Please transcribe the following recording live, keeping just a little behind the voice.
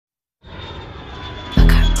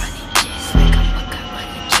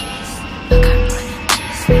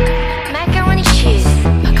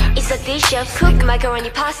Chef-cooked macaroni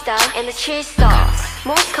pasta and the cheese sauce,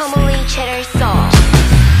 most commonly cheddar sauce.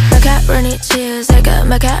 Macaroni cheese, I got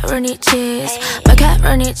macaroni cheese.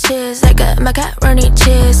 Macaroni cheese, I got macaroni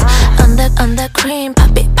cheese. On that cream,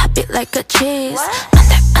 pop it like a cheese.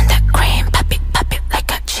 On that cream, pop it like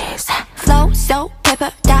a cheese. Flow, so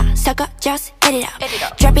pepper, 다 섞어, just eat it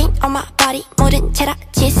up. Dropping on my body, 모든 cheddar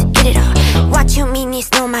cheese, eat it up. What you mean is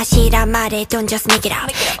no 맛이라 말해, don't just make it up.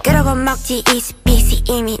 그러고 먹지 easy peasy,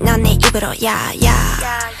 이미 넌 내 입으로, yeah,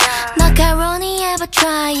 yeah. Macaroni ever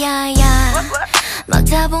try, yeah, yeah.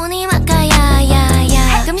 먹다 보니 막가야, yeah,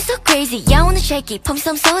 yeah. Got me so crazy, yeah, wanna shake it. 펌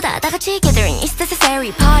some soda, 다 같이 gathering, it's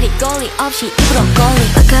necessary. Party, goalie, 없이 입으로 goalie.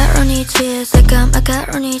 Macaroni cheese, I got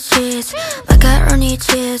macaroni cheese. Macaroni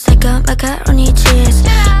cheese, I got macaroni cheese.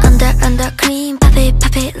 Under cream, pop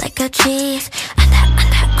it like a cheese. Under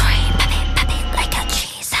cream, pop it like a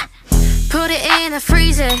cheese. Put it in the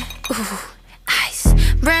freezer, ooh, ice.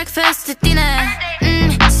 Breakfast to dinner,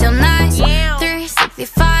 so nice.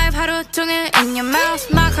 365 하루 종일 in your mouth.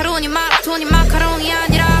 마카로니 마카로니 마카로니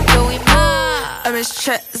아니라 요이마. I miss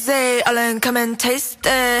cheesy, 얼른 come and taste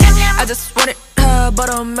it. I just want it, but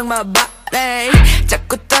don't make my body.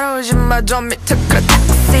 자꾸 따라오지 마, don't me to a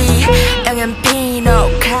taxi. 양념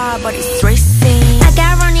피노 카보리 racing.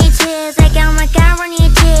 Macaroni cheese, I got macaroni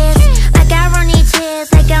cheese. Macaroni cheese,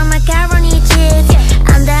 I got macaroni cheese.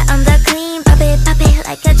 Under cream, pop it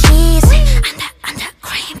like a cheese. Under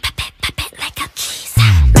cream, pop it like a cheese.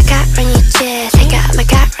 Macaroni cheese, I got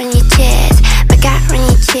macaroni cheese.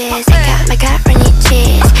 Macaroni cheese, I got macaroni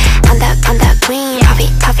cheese. Under cream, pop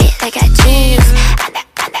it like a cheese. Under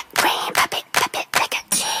cream, pop it like a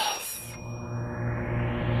cheese.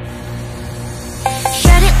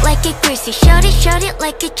 Shut it like it greasy, shut it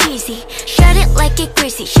like it cheesy. Shut it like it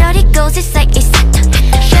greasy, shut it goes, it's like it's hot.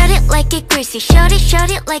 Shut it like it greasy, shut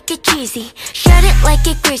it like it cheesy. Shut it like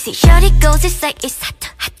it greasy, shut it goes, it's like it's hot.